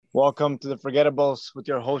Welcome to the Forgettables with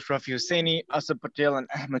your host Rafi Husseini, Asad Patel, and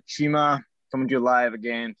Ahmed Chima, coming to you live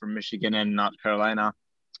again from Michigan and North Carolina.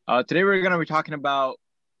 Today we're going to be talking about,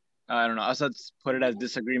 I don't know, Asad's put it as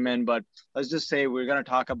disagreement, but let's just say we're going to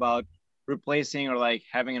talk about replacing or like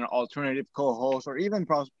having an alternative co-host, or even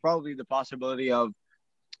probably the possibility of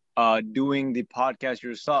doing the podcast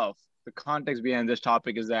yourself. The context behind this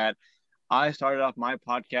topic is that I started off my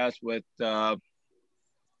podcast with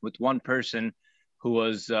one person who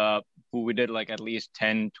was who we did like at least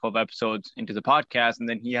 10, 12 episodes into the podcast, and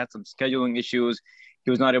then he had some scheduling issues.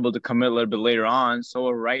 He was not able to commit a little bit later on. So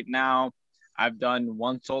right now I've done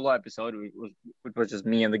one solo episode, which was just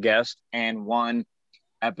me and the guest, and one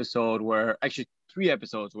episode where actually three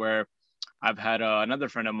episodes where I've had another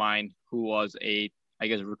friend of mine who was a, I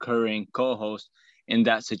guess, recurring co-host in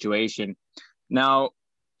that situation. Now,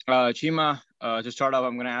 Chima, to start off,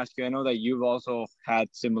 I'm going to ask you, I know that you've also had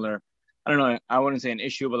similar, I don't know, I wouldn't say an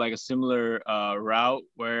issue, but like a similar route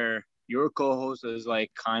where your co-host is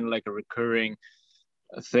like kind of like a recurring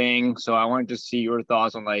thing. So I wanted to see your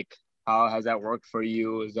thoughts on like, how has that worked for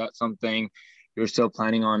you? Is that something you're still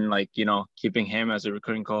planning on, like, keeping him as a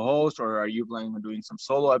recurring co-host, or are you planning on doing some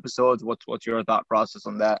solo episodes? What's your thought process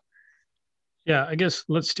on that? Yeah, I guess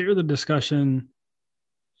let's steer the discussion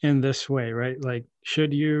in this way, right? Like,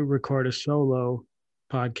 should you record a solo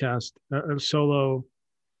podcast, a solo,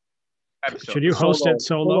 Episode, should the you host it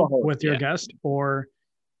solo solo host, with your yeah. guest, or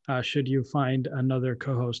should you find another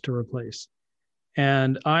co host to replace?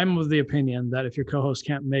 And I'm of the opinion that if your co host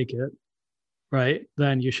can't make it, right,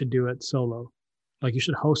 then you should do it solo. Like, you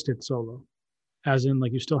should host it solo, as in,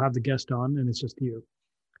 like, you still have the guest on and it's just you.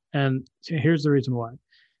 And here's the reason why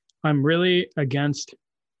I'm really against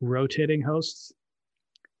rotating hosts.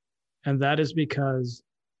 And that is because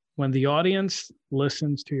when the audience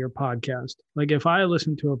listens to your podcast, like if I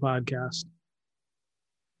listen to a podcast,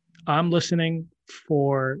 I'm listening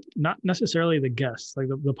for not necessarily the guests, like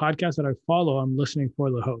the podcast that I follow, I'm listening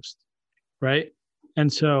for the host, right?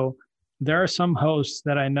 And so there are some hosts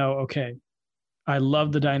that I know, okay, I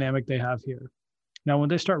love the dynamic they have here. Now, when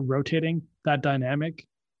they start rotating that dynamic,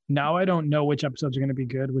 now I don't know which episodes are going to be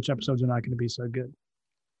good, which episodes are not going to be so good,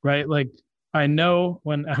 right? Like I know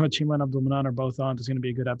when Ahmed Chima and Abdul Manan are both on, it's going to be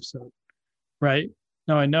a good episode, right?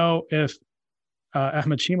 Now I know if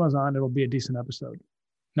Ahmed Chima's on, it'll be a decent episode.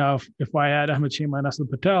 Now, if I add Ahmed Chima and Asad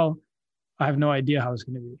Patel, I have no idea how it's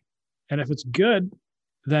going to be. And if it's good,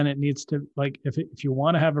 then it needs to, like, if you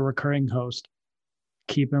want to have a recurring host,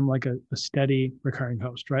 keep him like a steady recurring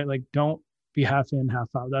host, right? Like, don't be half in, half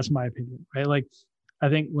out. That's my opinion, right? Like, I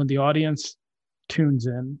think when the audience tunes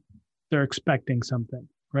in, they're expecting something,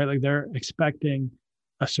 right? Like they're expecting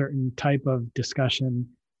a certain type of discussion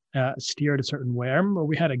steered a certain way. I remember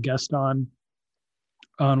we had a guest on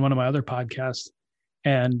one of my other podcasts,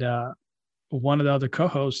 and one of the other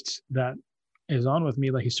co-hosts that is on with me,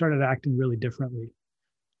 like he started acting really differently,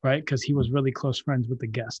 right? Because he was really close friends with the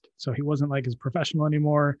guest, so he wasn't like as professional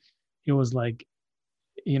anymore. He was like,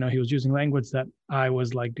 he was using language that I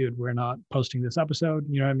was like, dude, we're not posting this episode.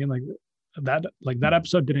 You know what I mean? Like that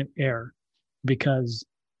episode didn't air because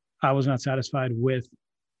I was not satisfied with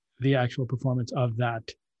the actual performance of that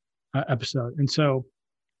episode. And so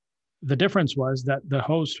the difference was that the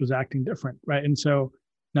host was acting different, right? And so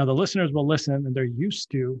now the listeners will listen and they're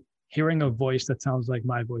used to hearing a voice that sounds like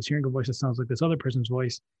my voice, hearing a voice that sounds like this other person's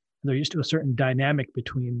voice. And they're used to a certain dynamic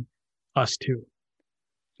between us two.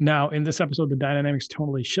 Now, in this episode, the dynamics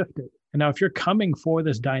totally shifted. And now, if you're coming for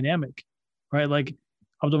this dynamic, right, like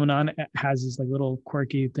Abdul Manan has these like little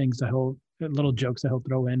quirky things that little jokes that he'll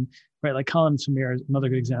throw in, right? Like Colin and Samir is another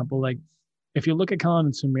good example. Like, if you look at Colin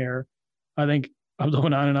and Samir, I think Abdul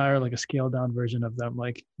Manan and I are like a scaled down version of them.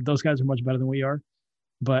 Like, those guys are much better than we are.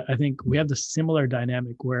 But I think we have the similar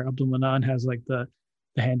dynamic where Abdul Manan has like the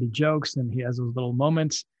handy jokes and he has those little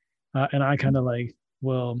moments. And I kind of like,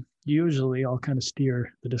 well, usually I'll kind of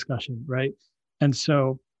steer the discussion, right? And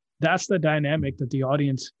so that's the dynamic that the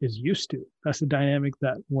audience is used to. That's the dynamic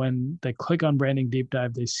that when they click on Branding Deep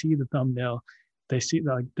Dive, they see the thumbnail, they see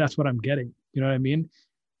like that's what I'm getting. You know what I mean?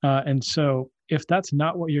 And so if that's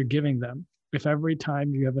not what you're giving them, if every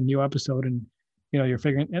time you have a new episode and you're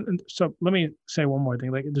figuring, and so let me say one more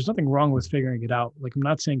thing. Like, there's nothing wrong with figuring it out. Like, I'm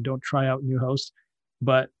not saying don't try out new hosts,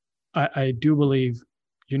 but I do believe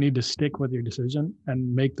you need to stick with your decision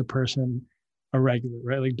and make the person a regular,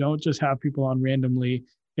 right? Like, don't just have people on randomly.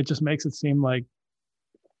 It just makes it seem like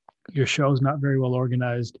your show's not very well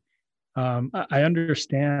organized. I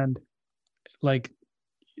understand, like,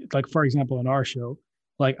 for example, in our show,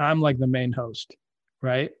 like I'm like the main host,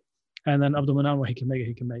 right? And then Abdul Manan, when he can make it,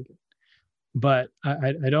 he can make it. But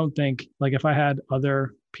I don't think, like, if I had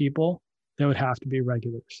other people, they would have to be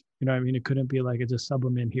regulars. You know what I mean? It couldn't be like I just sub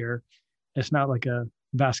them in here. It's not like a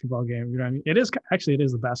basketball game. You know what I mean? It is actually, it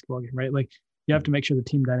is a basketball game, right? Like, you have to make sure the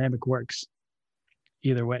team dynamic works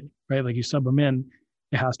either way, right? Like, you sub them in,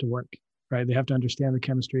 it has to work, right? They have to understand the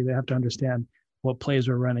chemistry. They have to understand what plays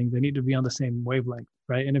we're running. They need to be on the same wavelength,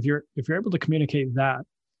 right? And if you're able to communicate that,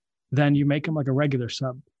 then you make them like a regular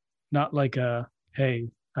sub, not like a, hey,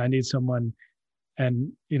 I need someone,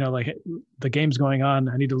 and like, the game's going on,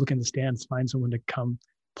 I need to look in the stands, find someone to come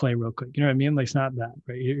play real quick. You know what I mean? Like, it's not that,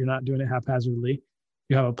 right? You're not doing it haphazardly.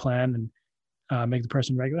 You have a plan, and make the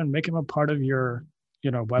person regular and make them a part of your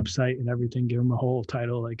website and everything. Give them a whole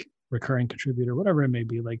title, like recurring contributor, whatever it may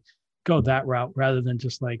be. Like, go that route rather than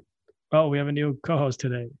just like, oh, we have a new co-host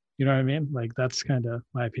today. You know what I mean? Like, that's kind of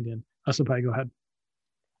my opinion. Asapai, go ahead.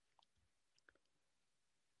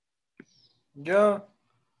 Yeah,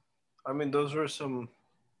 I mean, those were some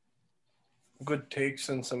good takes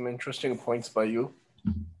and some interesting points by you.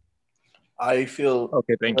 I feel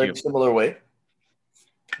Okay, a thank very you. similar way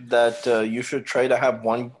that you should try to have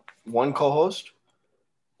one co-host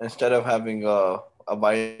instead of having a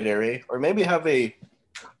wide array, or maybe have a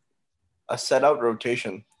set out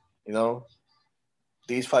rotation. You know,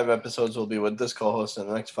 these 5 episodes will be with this co-host, and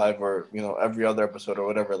the next 5, or every other episode or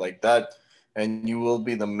whatever like that, and you will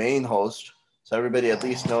be the main host. So everybody at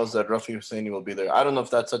least knows that Rafi Husseini will be there. I don't know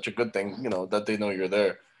if that's such a good thing, that they know you're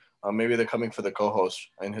there. Maybe they're coming for the co-host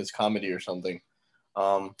and his comedy or something.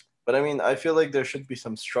 Um, but I mean, I feel like there should be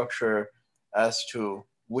some structure as to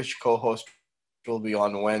which co-host will be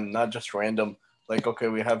on when, not just random. Like, okay,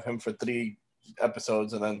 we have him for 3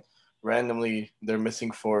 episodes, and then randomly they're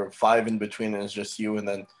missing for 5 in between, and it's just you. And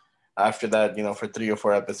then after that, for 3 or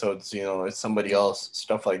 4 episodes, it's somebody else.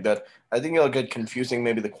 Stuff like that. I think it'll get confusing.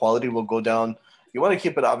 Maybe the quality will go down. You want to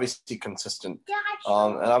keep it obviously consistent. And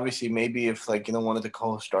obviously, maybe if like one of the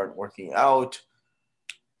co-hosts start working out,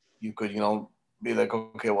 you could be like,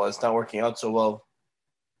 okay, well, it's not working out so well.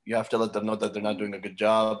 You have to let them know that they're not doing a good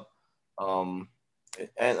job. Um,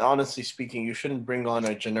 and honestly speaking, you shouldn't bring on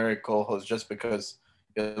a generic co-host just because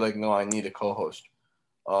you're like, no, I need a co-host.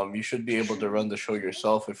 You should be able to run the show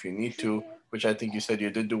yourself if you need to, which I think you said you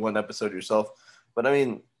did do one episode yourself. But I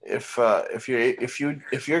mean, if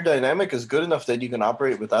your dynamic is good enough that you can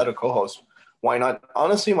operate without a co-host, why not?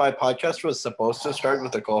 Honestly, my podcast was supposed to start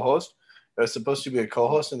with a co-host. It was supposed to be a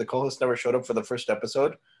co-host, and the co-host never showed up for the first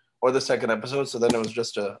episode or the second episode. So then it was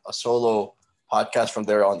just a solo podcast from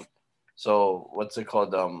there on. So what's it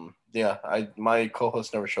called? Yeah, my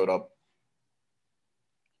co-host never showed up.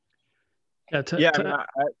 Yeah, Yeah,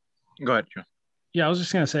 go ahead, Joe. yeah, I was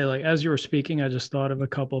just gonna say, like, as you were speaking, I just thought of a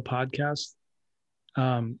couple of podcasts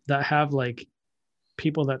that have like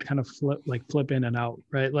people that kind of flip in and out,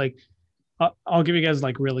 right? Like, I'll give you guys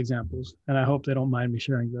like real examples, and I hope they don't mind me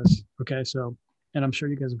sharing this. Okay, so, and I'm sure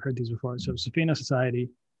you guys have heard these before. So, Safina Society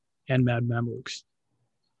and Mad Mamluks.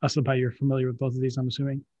 Asapai, you're familiar with both of these, I'm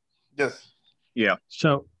assuming. Yes. Yeah,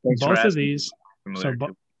 So thanks for both of asking. these, Familiar so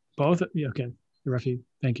too. both, yeah, okay, Rafi,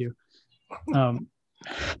 thank you. Um,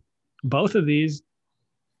 both of these,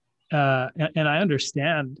 and I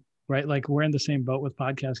understand, right? Like, we're in the same boat with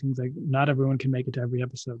podcasting. Like, not everyone can make it to every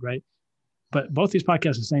episode, right? But both these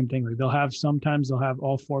podcasts are the same thing. Like, sometimes they'll have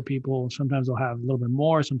all 4 people. Sometimes they'll have a little bit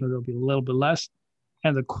more. Sometimes there'll be a little bit less.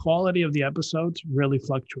 And the quality of the episodes really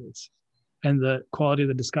fluctuates, and the quality of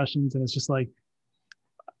the discussions. And it's just like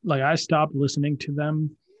I stopped listening to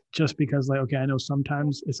them just because, like, okay, I know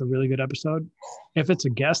sometimes it's a really good episode. If it's a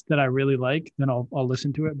guest that I really like, then I'll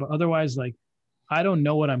listen to it. But otherwise, like, I don't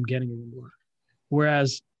know what I'm getting anymore.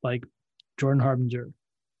 Whereas, like, Jordan Harbinger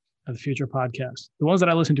of the Future Podcast, the ones that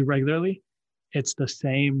I listen to regularly, it's the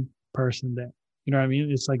same person there. You know what I mean?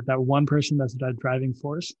 It's like that one person that's that driving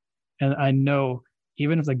force. And I know,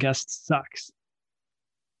 even if the guest sucks,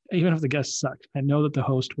 I know that the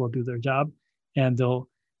host will do their job, and they'll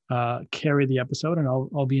carry the episode, and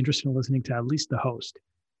I'll be interested in listening to at least the host.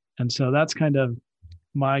 And so that's kind of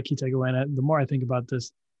my key takeaway. And the more I think about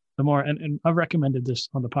this, the more, and I've recommended this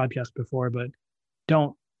on the podcast before, but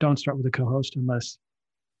don't start with a co-host unless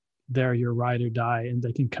they're your ride or die and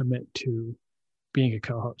they can commit to being a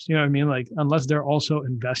co-host. You know what I mean? Like, unless they're also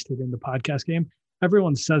invested in the podcast game.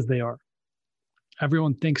 Everyone says they are.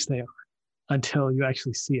 Everyone thinks they are until you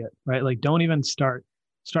actually see it, right? Like, don't even start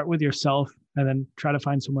with yourself, and then try to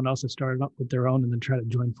find someone else that started up with their own, and then try to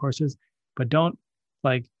join forces. But don't,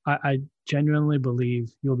 like, I genuinely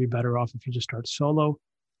believe you'll be better off if you just start solo,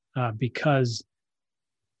 because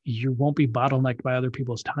you won't be bottlenecked by other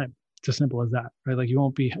people's time. It's as simple as that, right? Like, you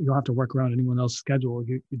don't have to work around anyone else's schedule.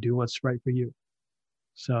 You do what's right for you.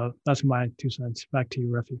 So that's my 2 cents. Back to you,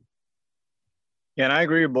 Ruffy. Yeah, and I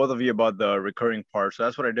agree with both of you about the recurring part. So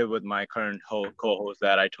that's what I did with my current co-host.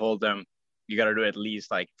 That I told them you got to do at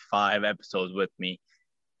least like 5 episodes with me,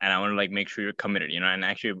 and I want to like make sure you're committed, And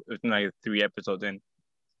actually, within like 3 episodes in,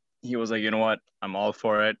 he was like, you know what, I'm all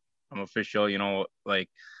for it. I'm official. Like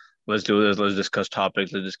let's do this. Let's discuss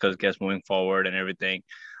topics. Let's discuss guests moving forward and everything,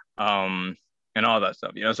 um, and all that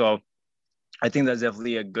stuff. So I think that's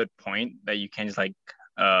definitely a good point that you can just like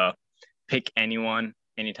uh pick anyone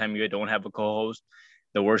anytime you don't have a co-host.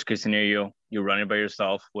 The worst case scenario, you run it by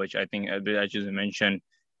yourself, which I think, as I just mentioned,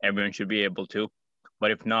 everyone should be able to.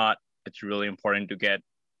 But if not, it's really important to get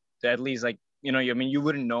to at least like I mean, you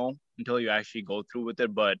wouldn't know until you actually go through with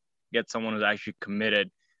it, but get someone who's actually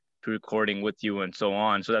committed to recording with you and so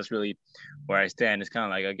on. So that's really where I stand. It's kind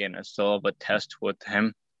of like, again, a still of a test with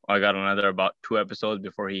him. I got another about 2 episodes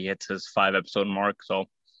before he hits his 5 episode mark. So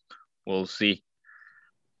we'll see.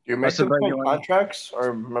 You make them sign contracts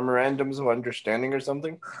or memorandums of understanding or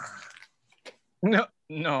something?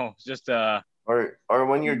 No, just or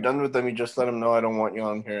when you're done with them, you just let them know I don't want you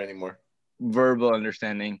on here anymore. Verbal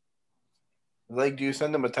understanding. Like, do you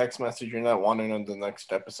send them a text message you're not wanting on the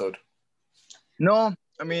next episode? No,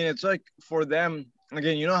 I mean, it's like for them,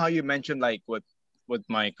 again, you know how you mentioned like with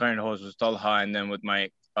my current host was Talha, and then with my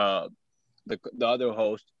the other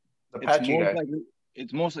host, the patchy guy.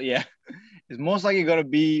 It's most likely gonna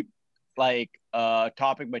be like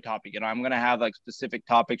topic by topic. I'm gonna have like specific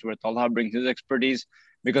topics where Talha brings his expertise,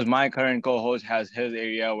 because my current co-host has his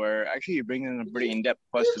area where actually he brings in a pretty in-depth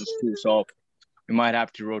questions too. So we might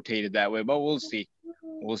have to rotate it that way, but we'll see.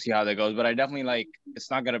 We'll see how that goes. But I definitely it's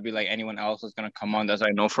not gonna be like anyone else is gonna come on. That's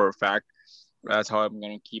I know for a fact. That's how I'm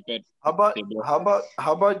gonna keep it. How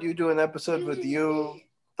about you do an episode with you,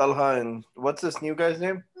 Talha, and what's this new guy's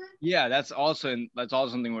name? Yeah, that's also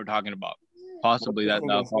something we're talking about. Possibly that'll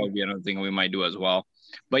probably be another thing we might do as well.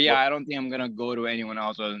 But yeah, I don't think I'm gonna go to anyone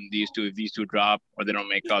else other than these two. If these two drop or they don't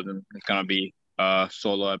make up, then it's gonna be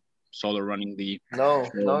solo running the. No.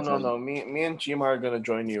 Me and Chima are gonna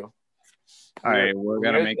join you. All right, we're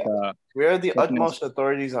gonna make we are the utmost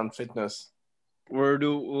authorities on fitness.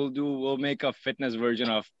 We'll make a fitness version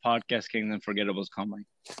of Podcast Kings and Forgettables Combine.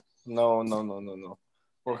 No.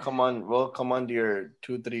 We'll come on to your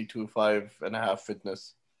 2.325.5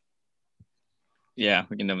 fitness. Yeah,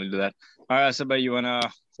 we can definitely do that. All right, Asaba, you wanna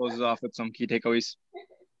close us off with some key takeaways?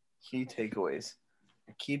 Key takeaways: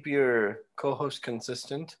 keep your co-host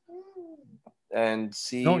consistent, and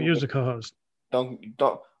see. Don't use a co-host. Don't.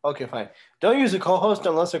 Okay, fine. Don't use a co-host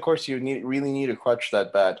unless, of course, you really need a crutch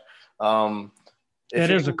that bad. It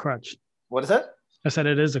is a crutch. What is that? I said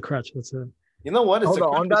it is a crutch. That's it. You know what? It's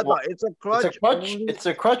a crutch. It's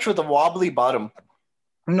a crutch with a wobbly bottom.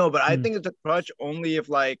 No, but I think it's a crutch only if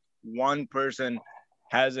like one person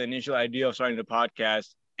has the initial idea of starting the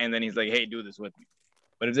podcast and then he's like, hey, do this with me.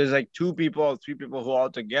 But if there's like 2 people, 3 people who all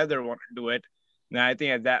together want to do it, then I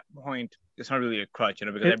think at that point it's not really a crutch,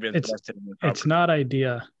 because everyone's invested in it. It's not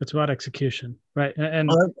idea. It's about execution, right? And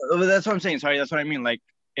that's what I'm saying. Sorry, that's what I mean. Like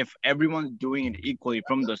if everyone's doing it equally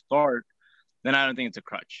from the start, then I don't think it's a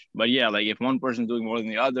crutch. But yeah, like if one person's doing more than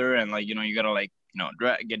the other, and like you gotta like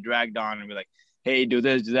get dragged on and be like, hey, do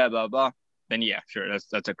this, do that, blah blah. Then yeah, sure,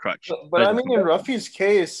 that's a crutch. But I mean, in Ruffy's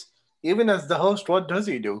case, even as the host, what does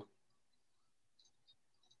he do?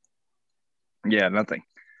 Yeah, nothing.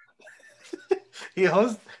 He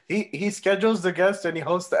hosts. He schedules the guest and he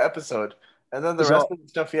hosts the episode, and then the rest of the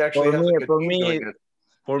stuff he actually has.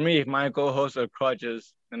 For me, if my co-hosts are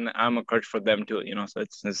crutches, then I'm a crutch for them too. So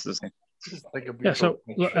it's the same. So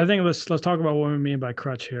I think let's talk about what we mean by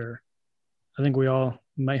crutch here. I think we all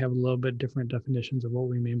might have a little bit different definitions of what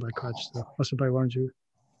we mean by crutch. So, why don't you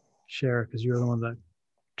share, because you're the one that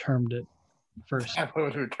termed it first. I'm the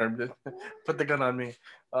one who termed it. Put the gun on me.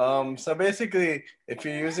 So basically, if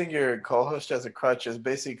you're using your co-host as a crutch, is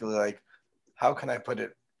basically like, how can I put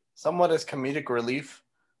it? Somewhat as comedic relief,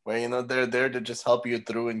 where they're there to just help you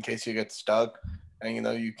through in case you get stuck and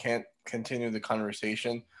you can't continue the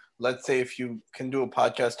conversation. Let's say if you can do a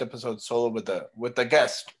podcast episode solo with a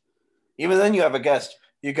guest, even then you have a guest,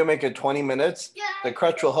 you can make it 20 minutes. The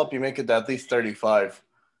crutch will help you make it to at least 35.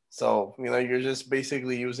 So, you're just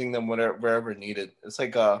basically using them wherever needed. It's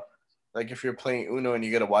like if you're playing Uno and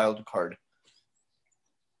you get a wild card.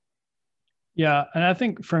 Yeah, and I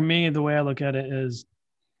think for me, the way I look at it is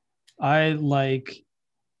I like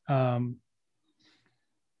the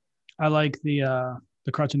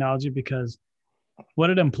crutch analogy, because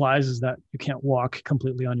what it implies is that you can't walk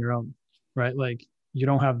completely on your own, right? Like you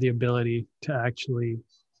don't have the ability to actually,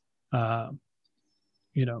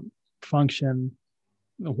 function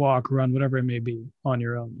walk, run, whatever it may be on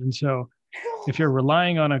your own. And so if you're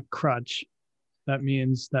relying on a crutch, that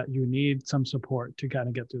means that you need some support to kind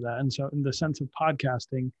of get through that. And so in the sense of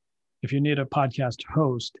podcasting, if you need a podcast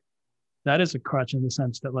host, that is a crutch in the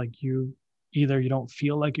sense that like you don't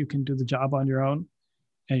feel like you can do the job on your own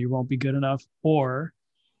and you won't be good enough, or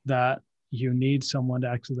that you need someone to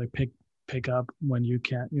actually like pick up when you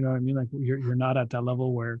can't, you know what I mean? Like you're not at that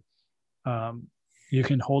level where you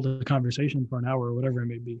can hold a conversation for an hour or whatever it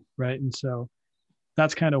may be, right? And so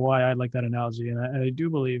that's kind of why I like that analogy. And I do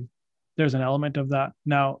believe there's an element of that.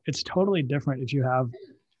 Now, it's totally different if you have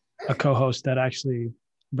a co-host that actually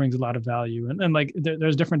brings a lot of value. And like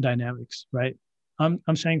there's different dynamics, right?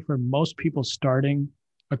 I'm saying for most people, starting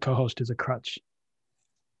a co-host is a crutch.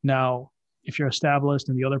 Now, if you're established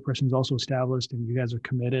and the other person's also established and you guys are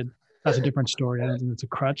committed, that's a different story. I don't think it's a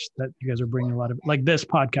crutch that you guys are bringing a lot of, like this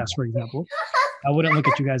podcast, for example. I wouldn't look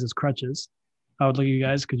at you guys as crutches. I would look at you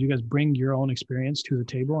guys because you guys bring your own experience to the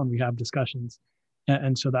table and we have discussions.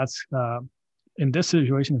 And so that's, in this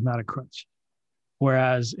situation, is not a crutch.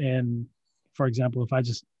 Whereas in, for example, if I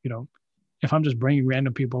just, if I'm just bringing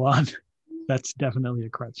random people on, that's definitely a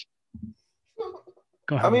crutch.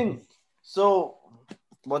 Go ahead. I mean, so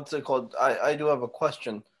what's it called? I do have a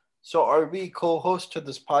question. So are we co-hosts to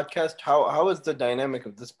this podcast? How is the dynamic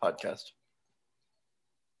of this podcast?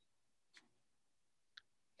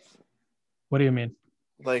 What do you mean?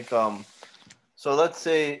 Like, so let's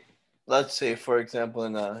say, for example,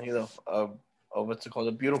 in what's it called?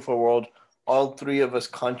 A Beautiful World, all three of us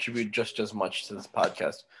contribute just as much to this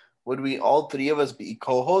podcast. Would we all three of us be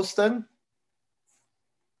co-hosts then?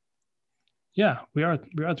 Yeah, we are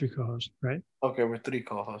three co-hosts, right? Okay, we're three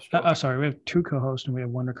co-hosts. Okay. Sorry, we have two co-hosts and we have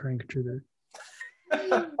one recurring contributor.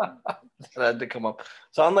 That had to come up.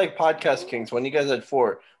 So unlike Podcast Kings, when you guys had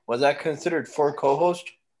 4, was that considered 4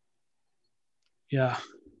 co-hosts? Yeah.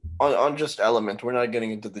 On just element, we're not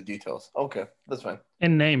getting into the details. Okay, that's fine.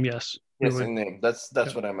 In name, yes. Yes, in name. That's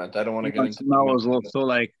what I meant. I don't want to get into. I was also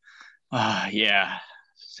like, yeah,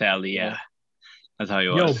 Sally, yeah. That's how he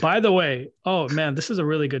was. Yo, by the way, oh man, this is a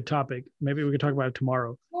really good topic. Maybe we could talk about it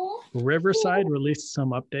tomorrow. Riverside released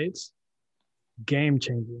some updates, game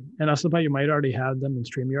changing. And also, you might already have them in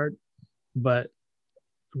StreamYard, but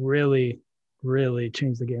really, really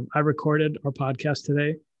changed the game. I recorded our podcast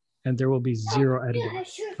today, and there will be 0 editing.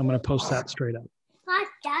 I'm going to post that straight up.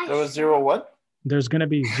 There was 0 what? There's going to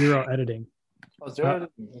be 0 editing. Oh, 0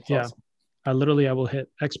 editing. Yeah. Awesome. I will hit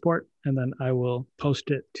export, and then I will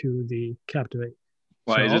post it to the Captivate.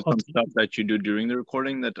 Why is it some stuff that you do during the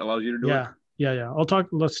recording that allows you to do it? Yeah. I'll talk.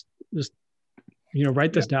 Let's just,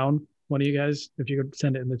 write this down. One of you guys, if you could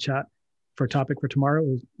send it in the chat for a topic for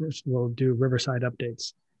tomorrow, we'll do Riverside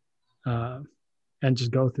updates and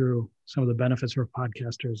just go through some of the benefits for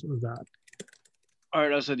podcasters of that. All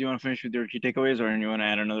right, Asa, do you want to finish with your key takeaways or you want to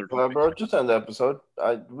add another topic? Bro, just end the episode.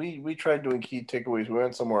 We tried doing key takeaways. We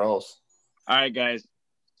went somewhere else. All right, guys.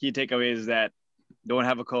 Key takeaways is that don't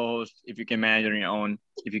have a co-host if you can manage on your own.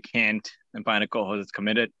 If you can't, then find a co-host that's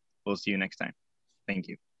committed. We'll see you next time. Thank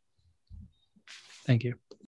you. Thank you.